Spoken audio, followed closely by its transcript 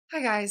Hi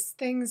guys,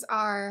 things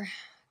are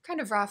kind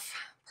of rough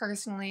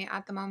personally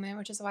at the moment,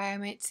 which is why I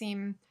might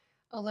seem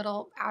a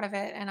little out of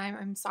it, and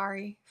I'm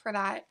sorry for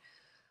that.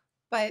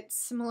 But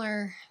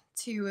similar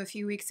to a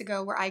few weeks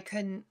ago where I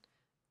couldn't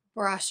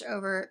brush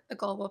over the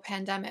global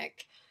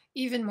pandemic,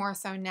 even more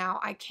so now,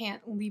 I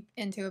can't leap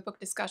into a book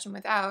discussion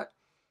without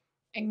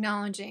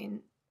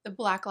acknowledging the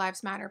Black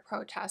Lives Matter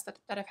protests that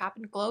have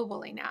happened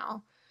globally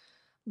now,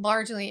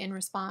 largely in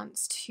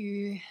response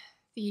to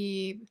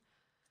the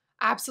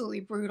absolutely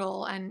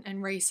brutal and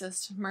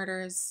racist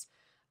murders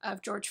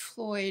of George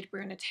Floyd,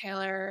 Breonna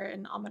Taylor,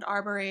 and Ahmaud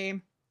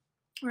Arbery,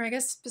 or I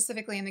guess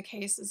specifically in the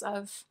cases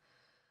of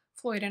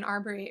Floyd and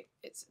Arbery,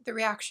 it's the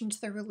reaction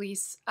to the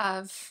release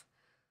of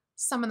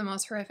some of the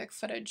most horrific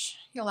footage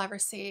you'll ever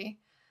see.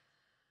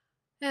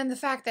 And the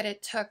fact that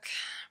it took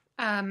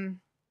the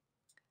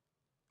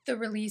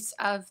release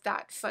of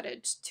that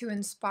footage to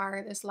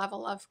inspire this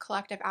level of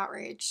collective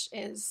outrage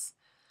is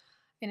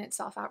in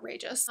itself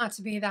outrageous. Not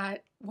to be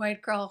that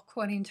white girl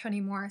quoting Toni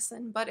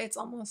Morrison, but it's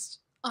almost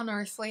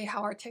unearthly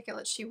how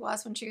articulate she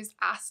was when she was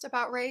asked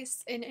about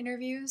race in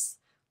interviews.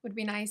 Would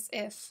be nice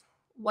if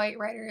white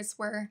writers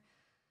were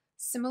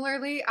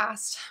similarly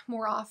asked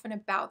more often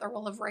about the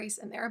role of race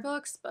in their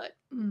books, but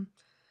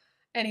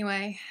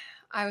anyway,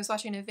 I was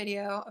watching a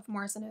video of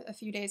Morrison a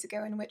few days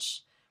ago in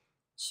which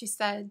she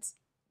said,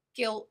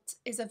 "Guilt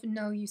is of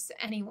no use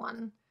to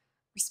anyone,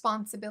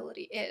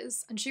 responsibility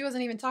is." And she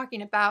wasn't even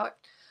talking about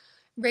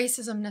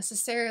racism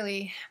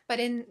necessarily, but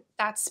in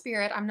that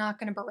spirit, I'm not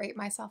going to berate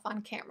myself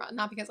on camera,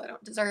 not because I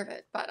don't deserve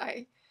it, but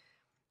I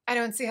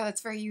don't see how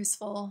that's very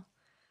useful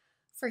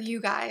for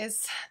you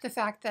guys. The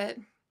fact that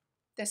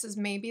this is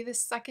maybe the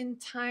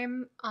second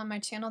time on my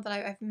channel that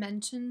I've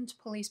mentioned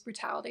police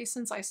brutality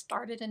since I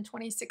started in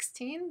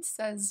 2016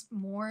 says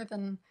more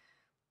than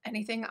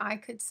anything I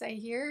could say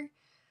here.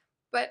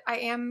 But I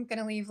am going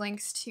to leave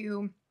links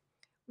to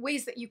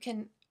ways that you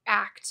can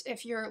act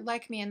if you're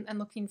like me and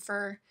looking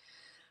for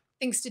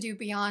things to do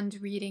beyond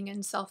reading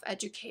and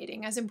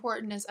self-educating, as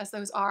important as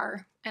those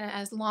are and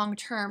as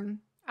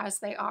long-term as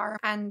they are.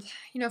 And,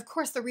 of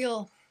course, the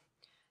real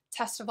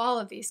test of all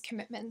of these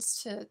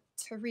commitments to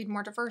read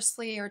more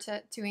diversely or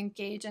to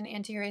engage in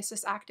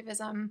anti-racist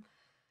activism,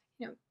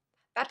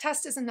 that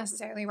test isn't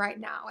necessarily right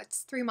now.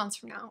 It's 3 months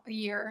from now, a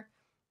year,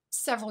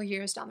 several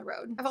years down the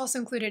road. I've also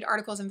included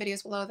articles and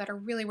videos below that are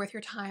really worth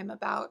your time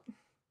about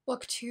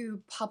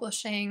booktube,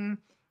 publishing,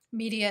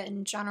 media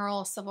in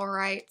general, civil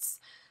rights.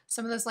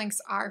 Some of those links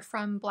are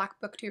from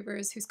Black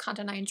booktubers whose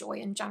content I enjoy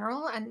in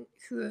general and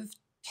who have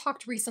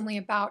talked recently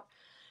about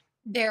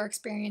their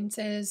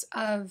experiences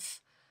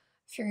of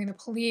fearing the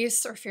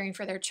police or fearing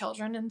for their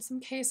children in some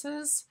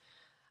cases,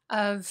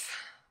 of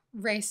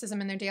racism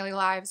in their daily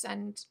lives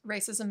and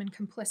racism and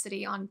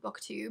complicity on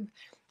booktube.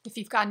 If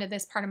you've gotten to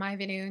this part of my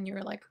video and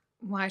you're like,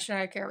 why should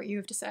I care what you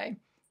have to say?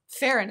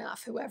 Fair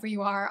enough, whoever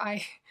you are.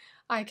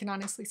 I can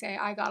honestly say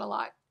I got a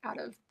lot out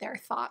of their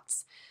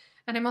thoughts.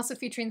 And I'm also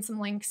featuring some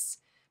links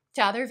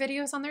to other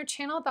videos on their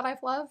channel that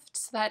I've loved,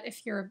 so that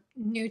if you're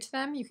new to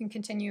them, you can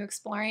continue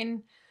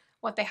exploring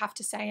what they have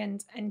to say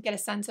and get a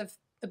sense of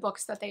the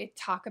books that they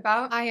talk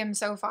about. I am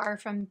so far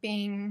from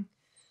being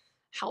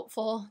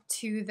helpful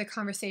to the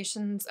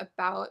conversations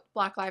about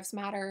Black Lives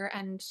Matter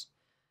and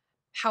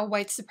how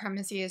white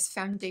supremacy is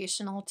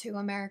foundational to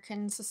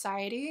American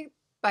society,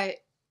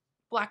 but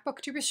Black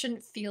booktubers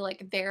shouldn't feel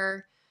like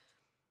they're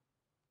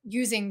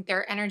using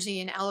their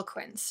energy and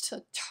eloquence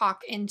to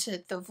talk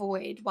into the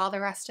void while the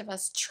rest of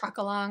us truck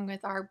along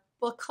with our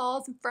book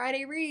hauls and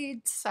Friday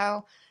reads.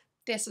 So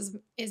this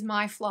is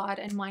my flawed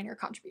and minor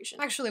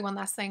contribution. Actually, one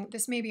last thing.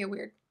 This may be a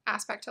weird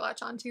aspect to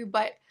latch onto,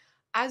 but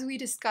as we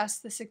discuss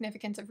the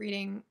significance of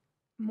reading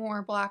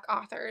more Black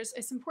authors,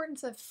 it's important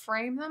to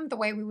frame them the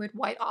way we would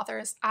white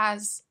authors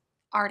as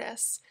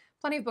artists.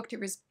 Plenty of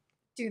booktubers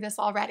do this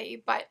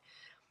already, but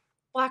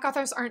Black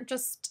authors aren't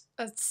just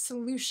a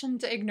solution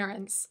to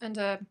ignorance and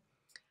a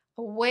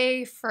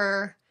way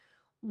for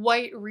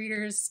white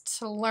readers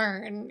to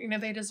learn.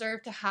 They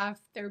deserve to have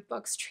their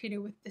books treated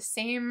with the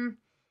same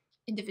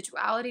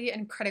individuality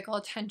and critical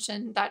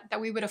attention that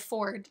we would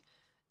afford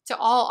to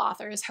all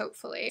authors,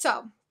 hopefully.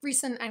 So,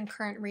 recent and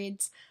current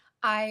reads.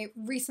 I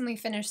recently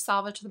finished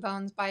Salvage the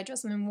Bones by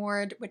Jessamine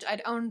Ward, which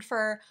I'd owned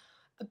for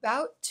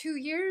about 2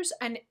 years,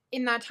 and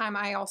in that time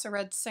I also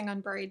read Sing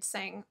Unburied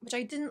Sing, which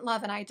I didn't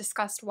love, and I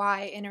discussed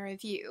why in a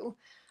review.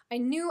 I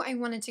knew I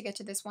wanted to get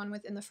to this one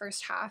within the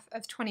first half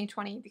of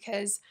 2020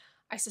 because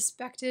I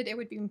suspected it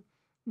would be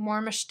more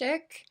my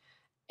shtick,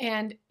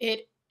 and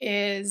it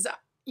is.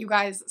 You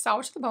guys,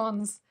 Salvage the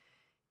Bones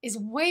is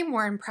way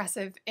more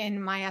impressive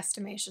in my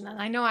estimation,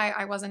 and I know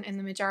I wasn't in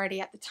the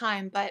majority at the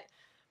time, but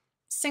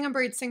Sing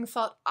Unburied Sing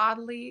felt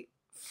oddly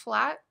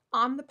flat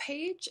on the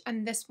page,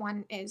 and this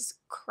one is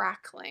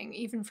crackling,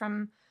 even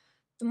from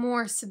the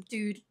more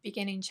subdued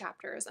beginning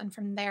chapters, and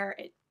from there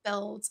it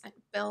builds and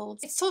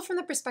builds. It's told from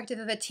the perspective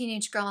of a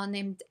teenage girl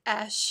named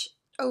Esh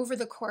over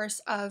the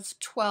course of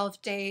 12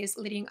 days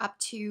leading up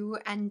to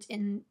and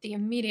in the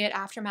immediate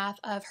aftermath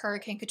of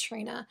Hurricane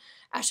Katrina.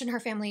 Esh and her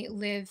family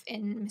live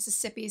in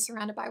Mississippi,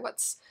 surrounded by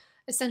what's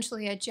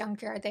essentially a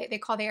junkyard. They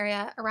call the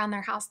area around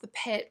their house the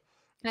pit.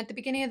 And at the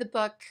beginning of the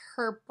book,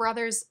 her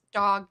brother's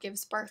dog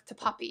gives birth to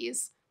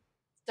puppies.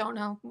 Don't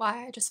know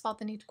why, I just felt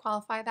the need to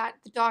qualify that.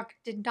 The dog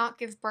did not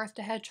give birth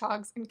to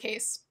hedgehogs, in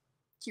case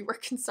you were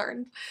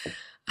concerned.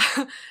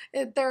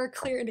 There are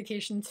clear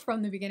indications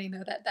from the beginning,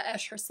 though, that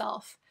Esh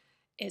herself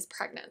is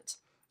pregnant.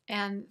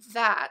 And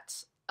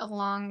that,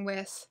 along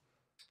with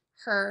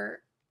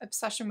her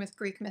obsession with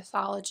Greek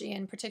mythology,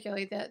 and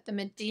particularly the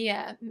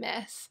Medea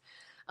myth,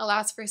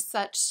 allows for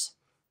such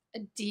a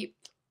deep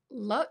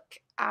look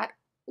at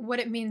what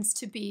it means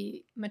to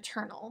be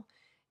maternal.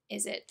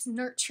 Is it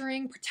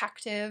nurturing,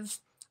 protective,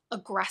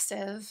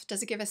 aggressive?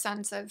 Does it give a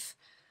sense of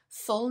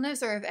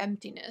fullness or of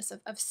emptiness,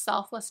 of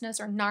selflessness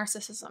or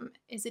narcissism?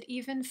 Is it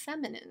even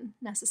feminine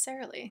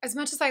necessarily? As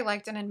much as I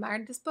liked and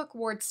admired this book,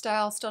 Ward's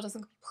style still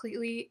doesn't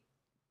completely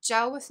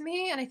gel with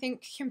me, and I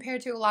think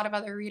compared to a lot of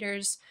other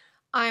readers,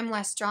 I'm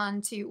less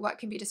drawn to what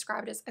can be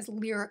described as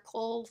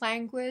lyrical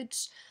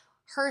language.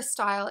 Her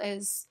style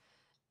is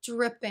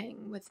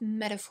dripping with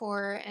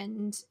metaphor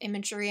and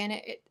imagery,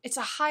 and it's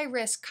a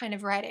high-risk kind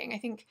of writing. I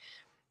think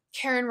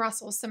Karen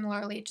Russell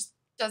similarly just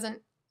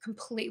doesn't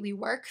completely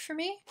work for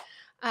me.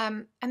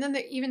 And then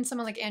even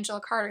someone like Angela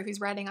Carter,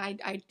 whose writing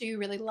I do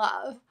really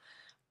love,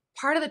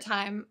 part of the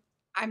time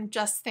I'm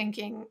just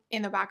thinking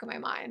in the back of my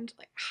mind,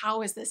 like,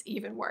 how is this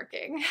even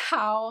working?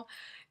 How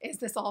is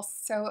this all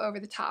so over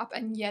the top?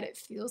 And yet it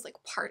feels like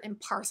part and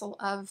parcel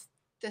of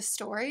this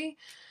story.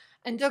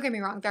 And don't get me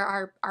wrong, there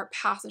are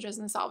passages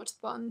in Salvage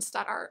the Bones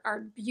that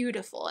are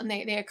beautiful, and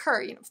they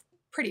occur,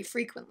 pretty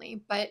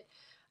frequently. But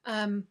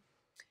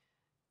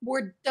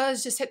Ward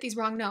does just hit these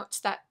wrong notes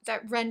that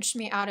wrench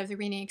me out of the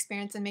reading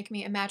experience and make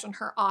me imagine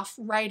her off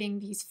writing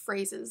these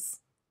phrases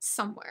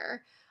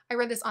somewhere. I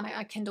read this on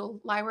a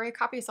Kindle library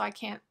copy, so I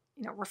can't,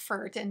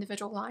 refer to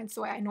individual lines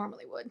the way I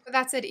normally would. But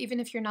that's it. Even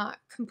if you're not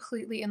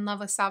completely in love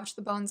with Salvage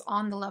the Bones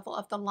on the level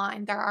of the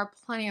line, there are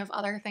plenty of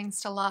other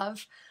things to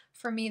love.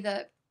 For me,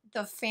 the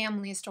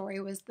family story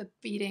was the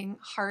beating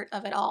heart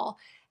of it all.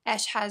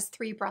 Esh has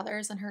 3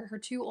 brothers, and her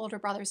 2 older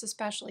brothers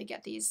especially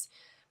get these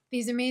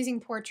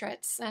amazing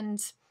portraits,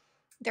 and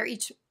they're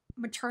each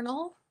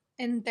maternal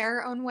in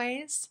their own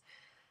ways.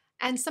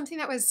 And something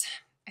that was,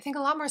 I think,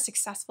 a lot more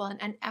successful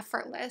and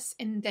effortless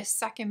in this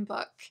second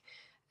book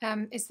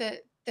is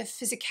the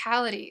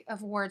physicality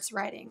of Ward's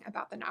writing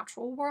about the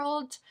natural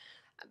world,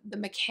 the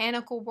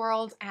mechanical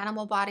world,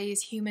 animal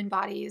bodies, human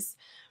bodies.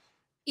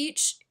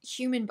 Each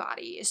human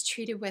body is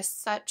treated with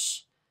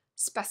such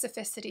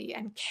specificity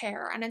and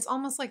care, and it's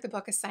almost like the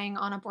book is saying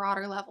on a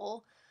broader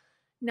level,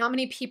 not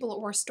many people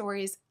or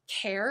stories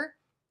care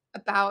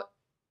about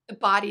the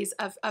bodies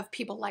of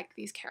people like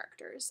these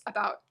characters,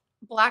 about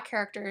Black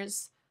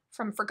characters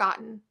from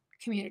forgotten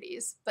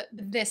communities, but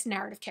this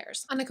narrative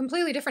cares. On a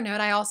completely different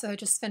note, I also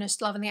just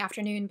finished Love in the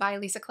Afternoon by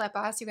Lisa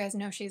Kleypas. You guys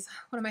know she's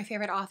one of my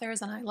favorite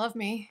authors, and I love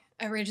me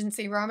a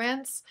Regency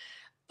romance.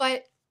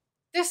 But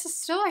this is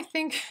still, I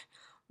think,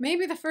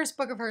 maybe the first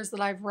book of hers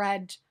that I've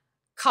read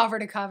cover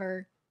to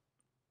cover,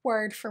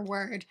 word for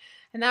word.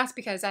 And that's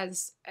because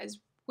as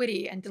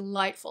witty and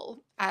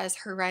delightful as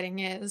her writing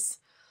is,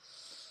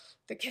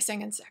 the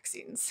kissing and sex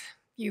scenes,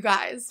 you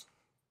guys,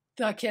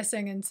 the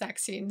kissing and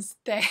sex scenes,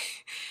 they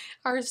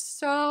are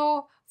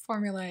so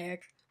formulaic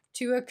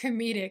to a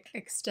comedic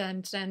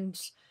extent,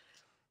 and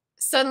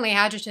suddenly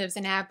adjectives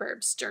and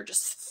adverbs are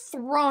just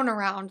thrown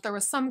around. There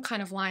was some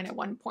kind of line at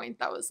one point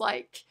that was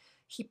like,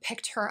 he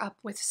picked her up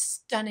with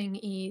stunning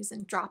ease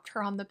and dropped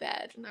her on the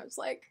bed. And I was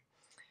like,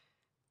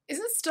 is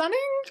it stunning?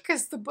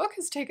 Because the book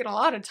has taken a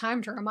lot of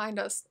time to remind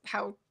us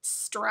how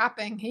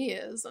strapping he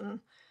is and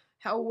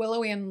how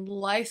willowy and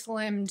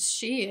lithe-limbed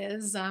she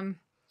is. Although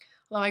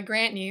I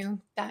grant you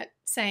that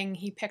saying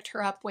he picked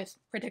her up with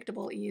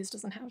predictable ease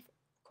doesn't have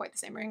quite the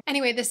same ring.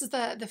 Anyway, this is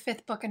the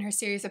 5th book in her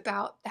series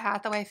about the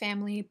Hathaway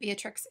family.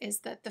 Beatrix is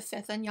the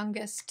 5th and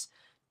youngest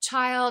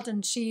child,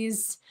 and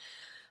she's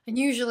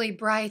unusually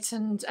bright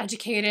and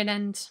educated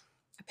and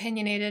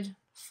opinionated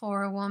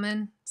for a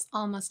woman. It's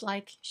almost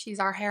like she's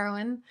our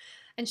heroine.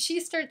 And she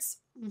starts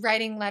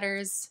writing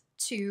letters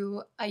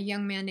to a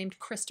young man named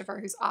Christopher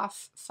who's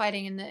off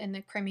fighting in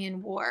the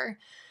Crimean War.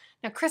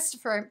 Now,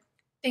 Christopher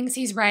thinks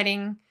he's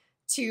writing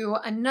to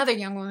another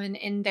young woman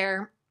in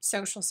their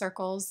social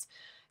circles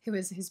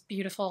who's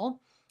beautiful.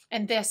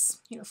 And this,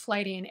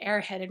 flighty and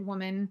airheaded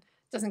woman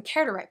doesn't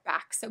care to write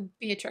back. So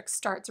Beatrix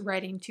starts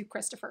writing to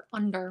Christopher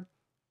under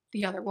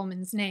the other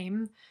woman's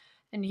name,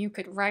 and you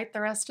could write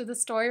the rest of the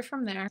story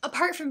from there.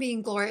 Apart from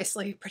being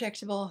gloriously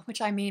predictable,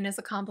 which I mean as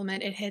a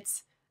compliment, it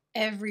hits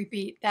every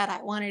beat that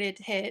I wanted it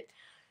to hit.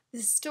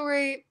 This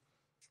story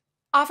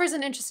offers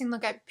an interesting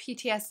look at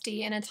PTSD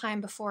in a time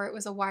before it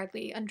was a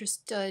widely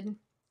understood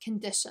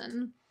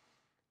condition.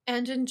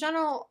 And in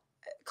general,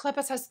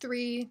 Kleypas has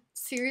 3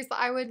 series that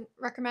I would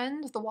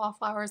recommend: the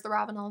Wallflowers, the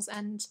Ravenels,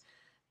 and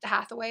the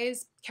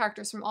Hathaways.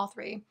 Characters from all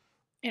 3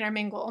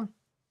 intermingle.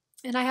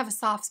 And I have a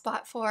soft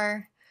spot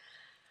for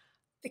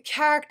the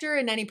character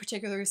in any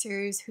particular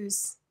series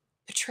who's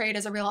portrayed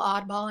as a real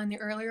oddball in the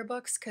earlier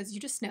books, because you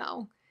just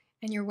know,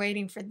 and you're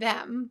waiting for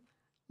them,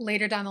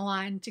 later down the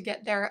line to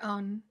get their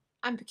own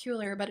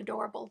unpeculiar but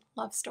adorable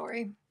love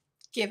story.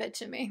 Give it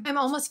to me. I'm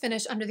almost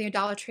finished Under the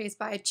Idolatries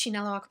by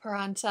Chinelo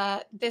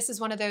Akparanta. This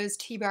is one of those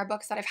TBR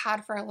books that I've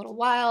had for a little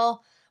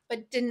while,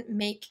 but didn't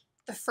make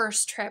the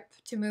first trip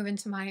to move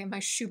into my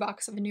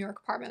shoebox of a New York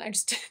apartment. I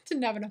just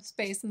didn't have enough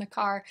space in the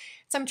car.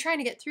 So I'm trying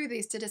to get through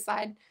these to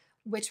decide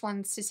which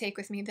ones to take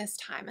with me this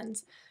time. And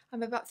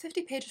I'm about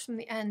 50 pages from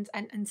the end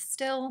and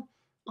still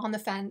on the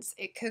fence.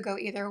 It could go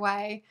either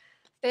way.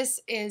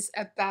 This is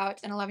about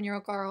an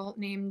 11-year-old girl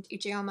named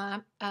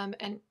Ijeoma,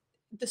 and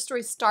the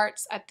story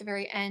starts at the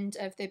very end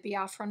of the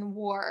Biafran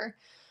War.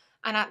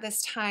 And at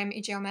this time,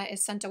 Ijeoma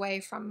is sent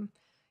away from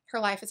her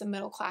life as a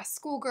middle-class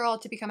schoolgirl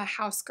to become a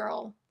house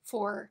girl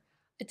for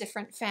a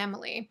different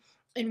family.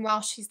 And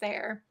while she's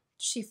there,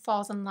 she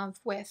falls in love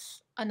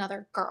with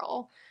another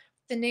girl.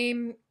 The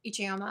name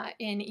Ijeoma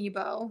in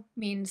Igbo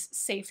means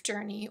safe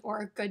journey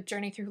or good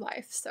journey through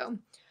life. So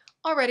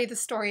already the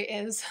story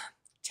is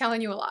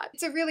telling you a lot.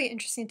 It's a really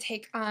interesting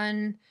take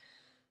on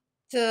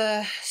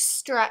the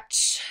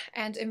stretch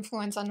and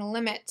influence on the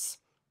limits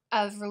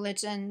of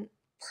religion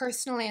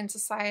personally and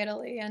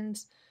societally, and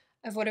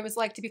of what it was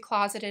like to be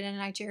closeted in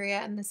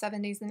Nigeria in the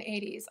 70s and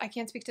 80s. I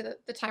can't speak to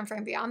the time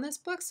frame beyond this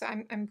book, so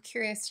I'm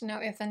curious to know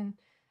if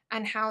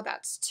and how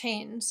that's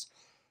changed.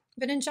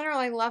 But in general,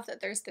 I love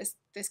that there's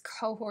this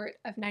cohort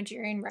of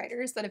Nigerian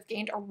writers that have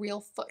gained a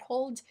real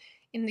foothold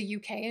in the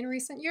UK in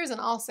recent years,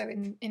 and also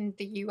in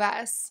the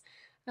US.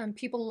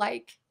 People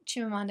like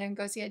Chimamanda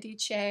Ngozi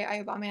Adichie,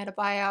 Ayobami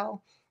Adebayo,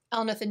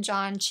 Elnathan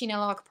John,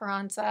 Chinelo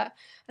Akparanta,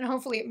 and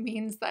hopefully it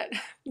means that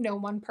no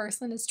one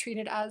person is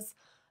treated as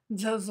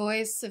the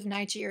voice of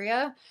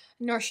Nigeria,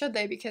 nor should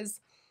they, because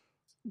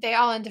they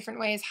all in different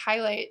ways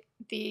highlight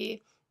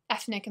the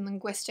ethnic and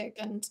linguistic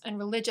and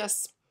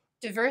religious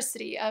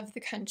diversity of the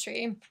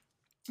country.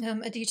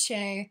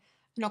 Adichie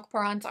and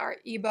Akparanta are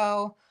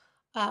Igbo,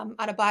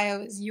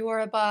 Adebayo is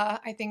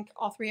Yoruba. I think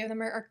all three of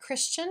them are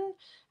Christian.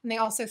 And they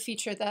also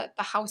feature the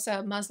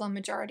Hausa Muslim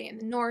majority in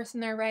the north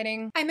in their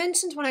writing. I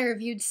mentioned when I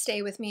reviewed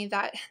Stay With Me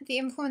that the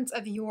influence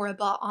of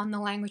Yoruba on the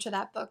language of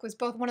that book was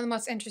both one of the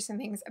most interesting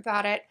things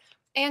about it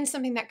and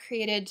something that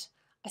created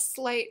a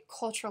slight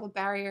cultural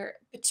barrier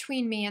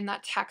between me and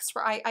that text,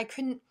 where I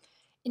couldn't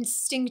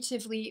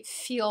instinctively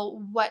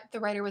feel what the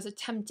writer was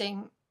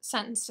attempting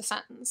sentence to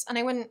sentence. And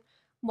I wouldn't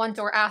want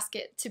or ask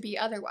it to be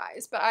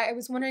otherwise. But I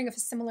was wondering if a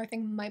similar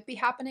thing might be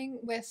happening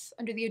with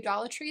Under the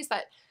Idolatries,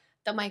 that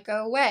might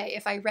go away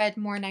if I read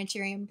more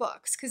Nigerian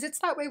books. Because it's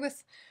that way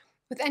with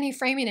any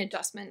framing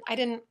adjustment. I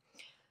didn't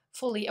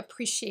fully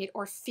appreciate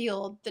or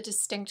feel the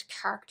distinct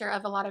character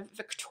of a lot of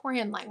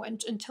Victorian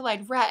language until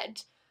I'd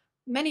read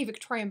many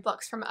Victorian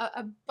books from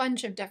a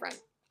bunch of different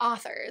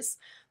authors.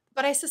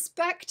 But I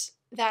suspect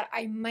that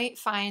I might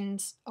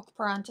find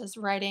Okparanta's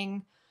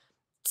writing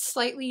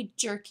slightly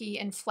jerky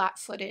and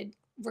flat-footed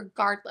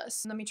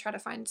regardless. Let me try to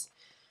find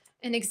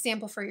an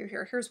example for you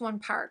here. Here's one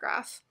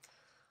paragraph.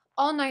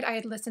 All night I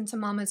had listened to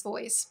Mama's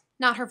voice,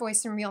 not her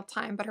voice in real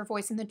time, but her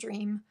voice in the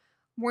dream,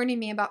 warning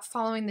me about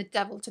following the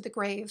devil to the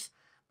grave.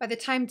 By the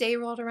time day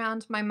rolled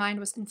around, my mind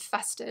was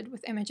infested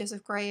with images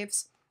of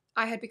graves.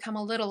 I had become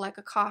a little like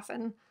a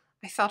coffin.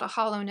 I felt a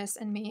hollowness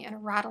in me and a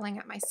rattling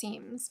at my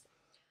seams.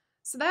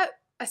 So that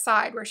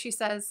aside, where she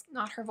says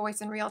not her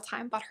voice in real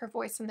time, but her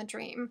voice in the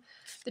dream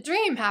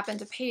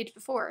happened a page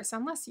before. So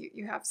unless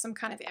you have some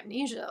kind of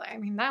amnesia, I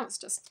mean, that was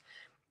just,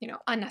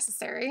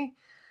 unnecessary.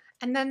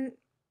 And then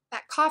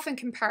that coffin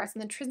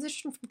comparison, the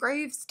transition from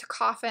graves to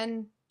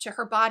coffin to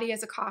her body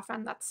as a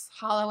coffin that's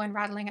hollow and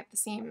rattling at the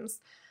seams.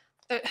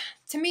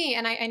 To me,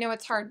 and I know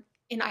it's hard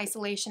in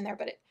isolation there,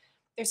 but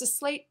there's a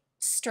slight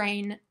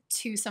strain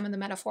to some of the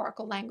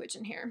metaphorical language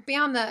in here.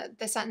 Beyond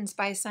the sentence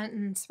by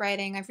sentence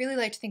writing, I've really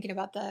liked thinking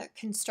about the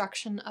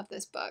construction of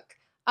this book.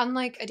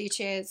 Unlike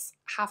Adichie's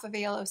Half of a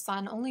Yellow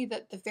Sun, only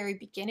the very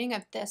beginning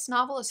of this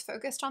novel is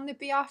focused on the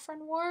Biafran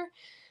War.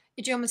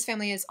 Ijeoma's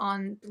family is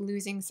on the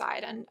losing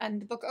side,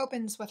 and the book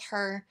opens with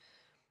her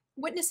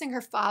witnessing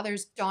her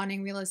father's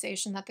dawning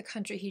realization that the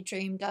country he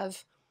dreamed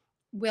of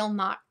will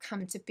not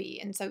come to be.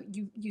 And so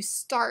you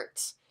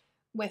start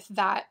with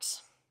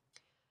that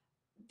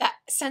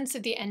sense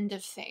of the end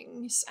of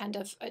things and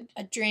of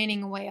a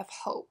draining away of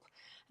hope.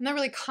 And that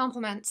really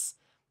complements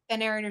the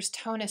narrator's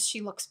tone as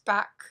she looks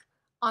back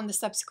on the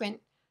subsequent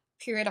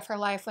period of her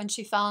life when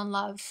she fell in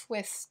love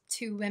with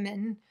two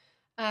women,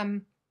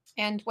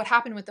 and what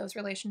happened with those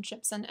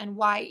relationships and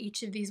why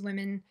each of these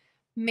women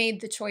made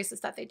the choices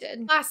that they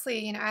did.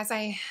 Lastly, as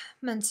I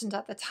mentioned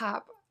at the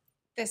top,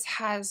 this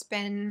has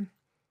been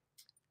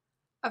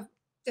a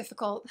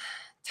difficult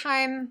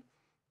time.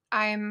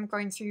 I'm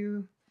going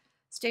through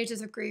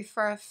stages of grief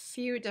for a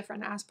few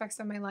different aspects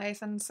of my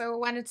life, and so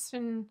when it's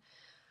been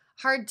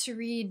hard to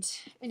read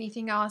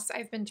anything else,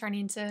 I've been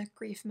turning to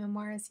grief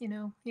memoirs. You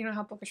know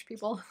how bookish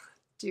people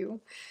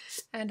do.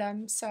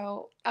 And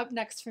so up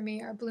next for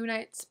me are Blue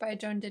Nights by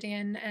Joan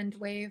Didion and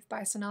Wave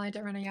by Sonali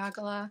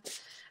Darana.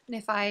 And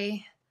if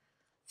I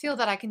feel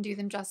that I can do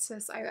them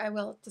justice, I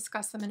will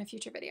discuss them in a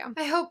future video.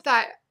 I hope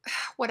that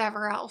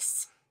whatever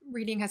else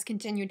reading has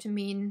continued to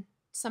mean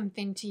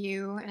something to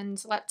you,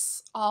 and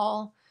let's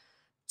all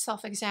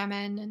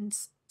self-examine and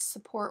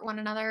support one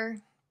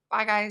another.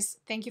 Bye guys.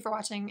 Thank you for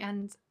watching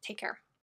and take care.